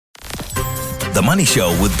The Money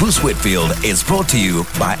Show with Bruce Whitfield is brought to you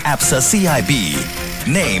by Absa CIB.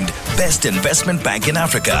 Named Best Investment Bank in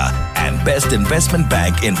Africa and Best Investment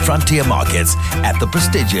Bank in Frontier Markets at the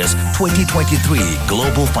prestigious 2023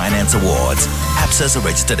 Global Finance Awards. Absa's a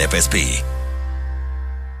registered FSP.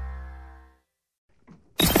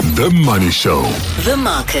 The Money Show. The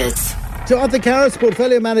Markets. So Arthur Karas,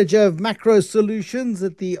 Portfolio Manager of Macro Solutions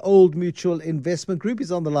at the Old Mutual Investment Group,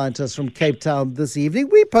 is on the line to us from Cape Town this evening.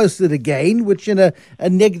 We posted a gain, which in a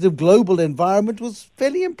negative global environment was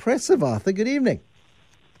fairly impressive, Arthur. Good evening.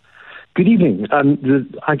 Good evening.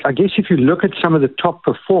 I guess if you look at some of the top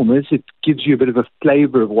performers, it gives you a bit of a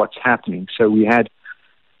flavor of what's happening. So we had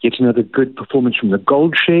yet another good performance from the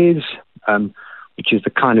gold shares, which is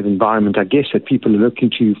the kind of environment, I guess, that people are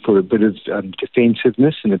looking to for a bit of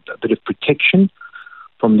defensiveness and a bit of protection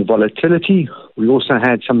from the volatility. We also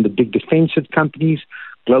had some of the big defensive companies,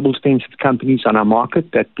 global defensive companies on our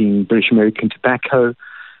market, that being British American Tobacco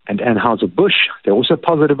and Anheuser-Busch. They're also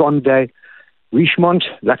positive on the day. Richemont,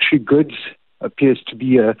 luxury goods, appears to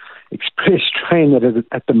be a express train that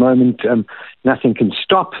at the moment nothing can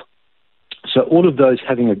stop. So all of those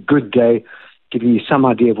having a good day, giving you some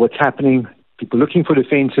idea of what's happening. People looking for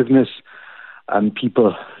defensiveness,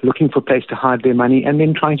 people looking for a place to hide their money, and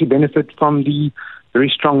then trying to benefit from the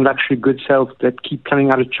very strong luxury goods sales that keep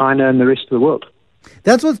coming out of China and the rest of the world.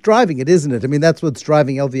 That's what's driving it, isn't it? I mean, that's what's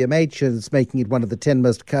driving LVMH, and it's making it one of the 10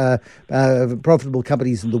 most profitable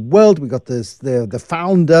companies in the world. We got the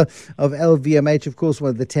founder of LVMH, of course,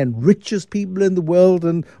 one of the 10 richest people in the world.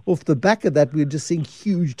 And off the back of that, we're just seeing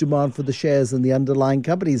huge demand for the shares and the underlying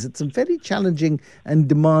companies. It's some very challenging and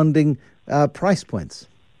demanding price points.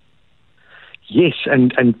 Yes,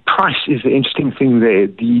 and price is the interesting thing there.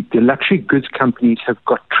 The luxury goods companies have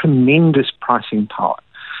got tremendous pricing power.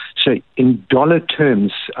 So in dollar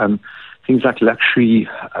terms, things like luxury,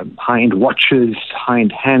 high-end watches,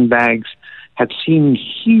 high-end handbags have seen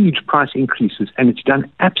huge price increases, and it's done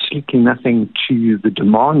absolutely nothing to the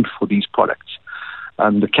demand for these products.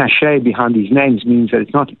 The cachet behind these names means that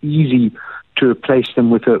it's not easy to replace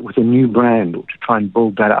them with a new brand or to try and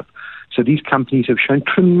build that up. So these companies have shown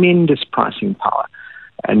tremendous pricing power,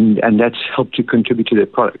 and that's helped to contribute to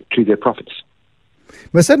their profits.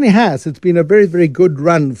 Well, it certainly has. It's been a very, very good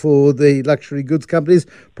run for the luxury goods companies.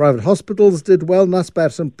 Private hospitals did well.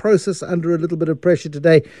 Naspers and Prosus under a little bit of pressure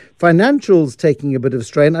today. Financials taking a bit of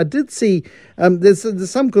strain. I did see there's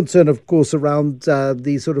some concern, of course, around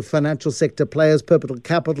the sort of financial sector players. Perpetual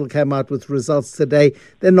Capital came out with results today.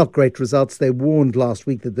 They're not great results. They warned last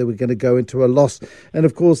week that they were going to go into a loss. And,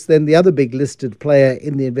 of course, then the other big listed player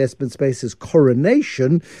in the investment space is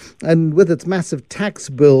Coronation. And with its massive tax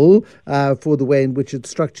bill for the way in which it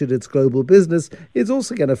structured its global business, is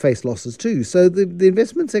also going to face losses too. So the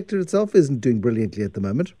investment sector itself isn't doing brilliantly at the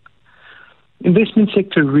moment. Investment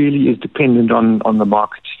sector really is dependent on the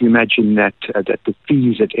markets. You imagine that the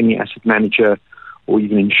fees at any asset manager or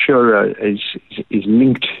even insurer is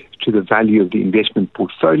linked to the value of the investment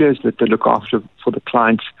portfolios that they look after for the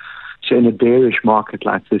clients. So in a bearish market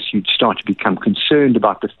like this, you'd start to become concerned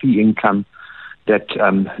about the fee income that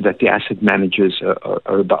the asset managers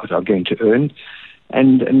are going to earn.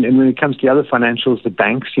 And when it comes to the other financials, the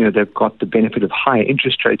banks, they've got the benefit of higher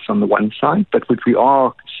interest rates on the one side, but what we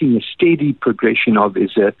are seeing a steady progression of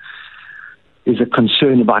is a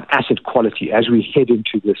concern about asset quality. As we head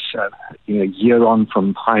into this year on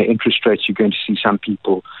from higher interest rates, you're going to see some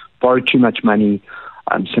people borrow too much money,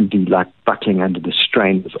 simply like buckling under the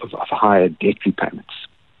strain of higher debt repayments.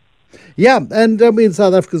 Yeah, and I mean,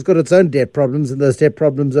 South Africa's got its own debt problems, and those debt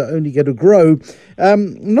problems are only going to grow.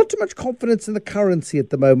 Not too much confidence in the currency at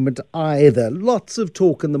the moment either. Lots of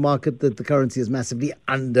talk in the market that the currency is massively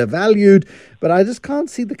undervalued, but I just can't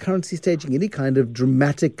see the currency staging any kind of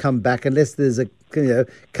dramatic comeback unless there's a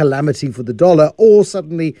calamity for the dollar, or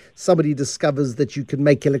suddenly somebody discovers that you can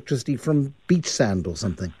make electricity from beach sand or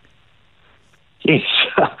something. Yes,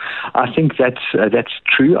 I think that's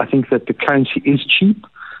true. I think that the currency is cheap.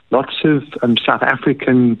 Lots of South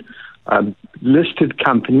African listed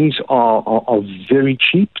companies are very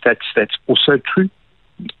cheap. That's also true.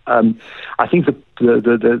 I think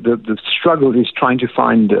the struggle is trying to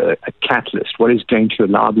find a catalyst. What is going to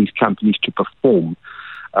allow these companies to perform?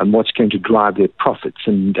 What's going to drive their profits?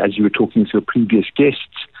 And as you were talking to your previous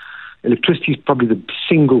guests, electricity is probably the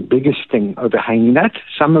single biggest thing overhanging that.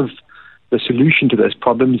 Some of the solution to those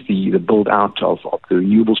problems, the build out of the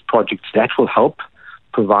renewables projects, that will help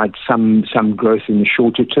provide some growth in the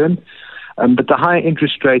shorter term. But the higher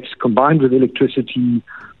interest rates combined with electricity,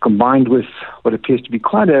 combined with what appears to be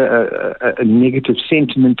quite a negative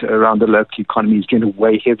sentiment around the local economy is going to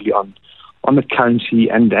weigh heavily on on the currency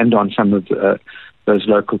and on some of those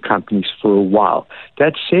local companies for a while.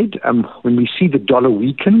 That said, when we see the dollar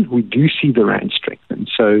weaken, we do see the rand strengthen.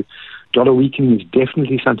 So dollar weakening is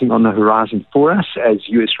definitely something on the horizon for us as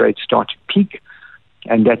U.S. rates start to peak,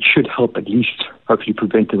 and that should help at least hopefully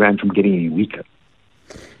prevent the rand from getting any weaker.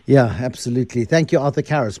 Yeah, absolutely. Thank you, Arthur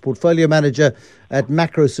Karas, Portfolio Manager at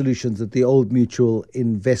Macro Solutions at the Old Mutual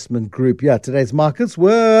Investment Group. Yeah, today's markets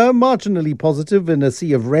were marginally positive in a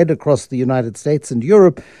sea of red across the United States and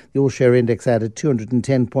Europe. The all-share index added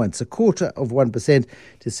 210 points, 0.25%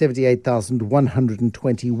 to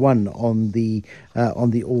 78,121 on the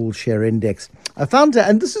all-share index. I found,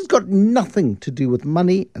 and this has got nothing to do with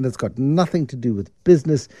money, and it's got nothing to do with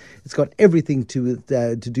business. It's got everything to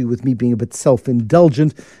do with me being a bit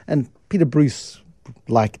self-indulgent. And Peter Bruce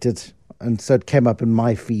liked it, and so it came up in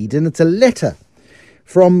my feed. And it's a letter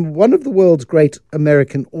from one of the world's great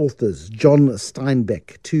American authors, John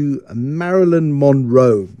Steinbeck, to Marilyn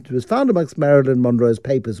Monroe. It was found amongst Marilyn Monroe's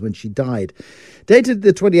papers when she died. Dated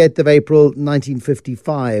the 28th of April,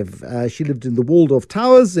 1955. She lived in the Waldorf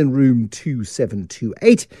Towers in room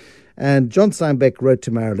 2728. And John Steinbeck wrote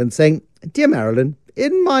to Marilyn saying, "Dear Marilyn,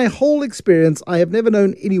 in my whole experience, I have never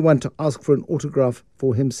known anyone to ask for an autograph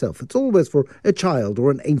for himself. It's always for a child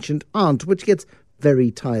or an ancient aunt, which gets very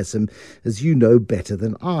tiresome, as you know better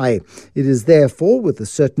than I. It is therefore with a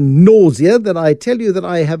certain nausea that I tell you that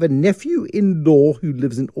I have a nephew-in-law who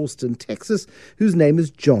lives in Austin, Texas, whose name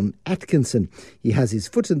is John Atkinson. He has his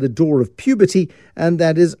foot in the door of puberty, and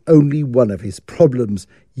that is only one of his problems.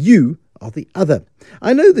 You are the other.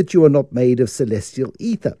 I know that you are not made of celestial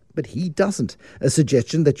ether, but he doesn't. A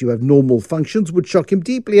suggestion that you have normal functions would shock him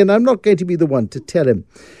deeply, and I'm not going to be the one to tell him.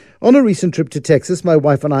 On a recent trip to Texas, my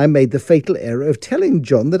wife and I made the fatal error of telling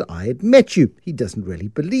John that I had met you. He doesn't really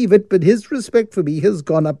believe it, but his respect for me has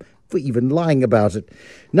gone up for even lying about it.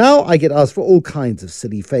 Now I get asked for all kinds of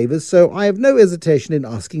silly favors, so I have no hesitation in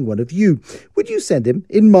asking one of you. Would you send him,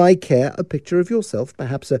 in my care, a picture of yourself,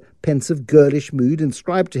 perhaps a pensive, girlish mood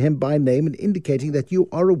inscribed to him by name and indicating that you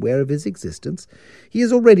are aware of his existence? He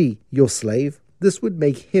is already your slave. This would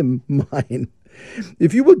make him mine.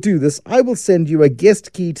 If you will do this, I will send you a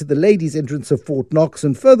guest key to the ladies' entrance of Fort Knox,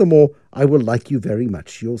 and furthermore, I will like you very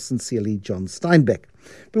much. Yours sincerely, John Steinbeck."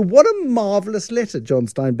 But what a marvellous letter John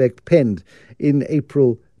Steinbeck penned in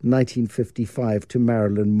April 1955 to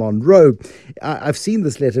Marilyn Monroe. I've seen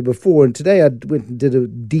this letter before, and today I went and did a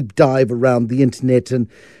deep dive around the internet, and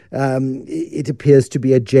it appears to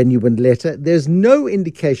be a genuine letter. There's no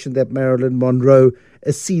indication that Marilyn Monroe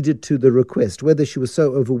acceded to the request. Whether she was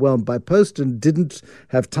so overwhelmed by post and didn't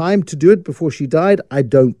have time to do it before she died, I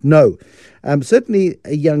don't know. Certainly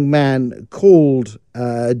a young man called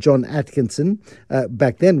John Atkinson,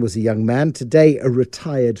 back then was a young man, today a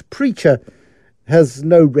retired preacher, has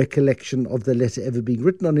no recollection of the letter ever being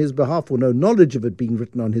written on his behalf, or no knowledge of it being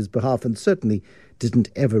written on his behalf, and certainly didn't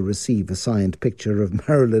ever receive a signed picture of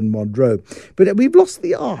Marilyn Monroe. But we've lost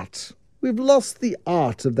the art. We've lost the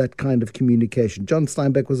art of that kind of communication. John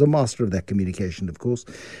Steinbeck was a master of that communication, of course.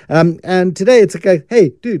 And today it's okay,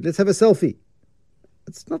 hey, dude, let's have a selfie.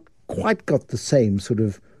 It's not quite got the same sort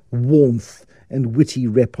of warmth and witty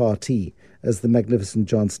repartee as the magnificent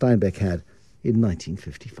John Steinbeck had in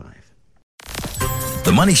 1955.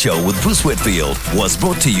 The Money Show with Bruce Whitfield was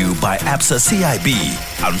brought to you by Absa CIB.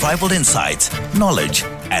 Unrivaled insights, knowledge,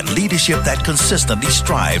 and leadership that consistently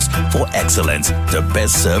strives for excellence to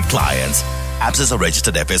best serve clients. Absa is a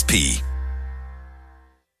registered FSP.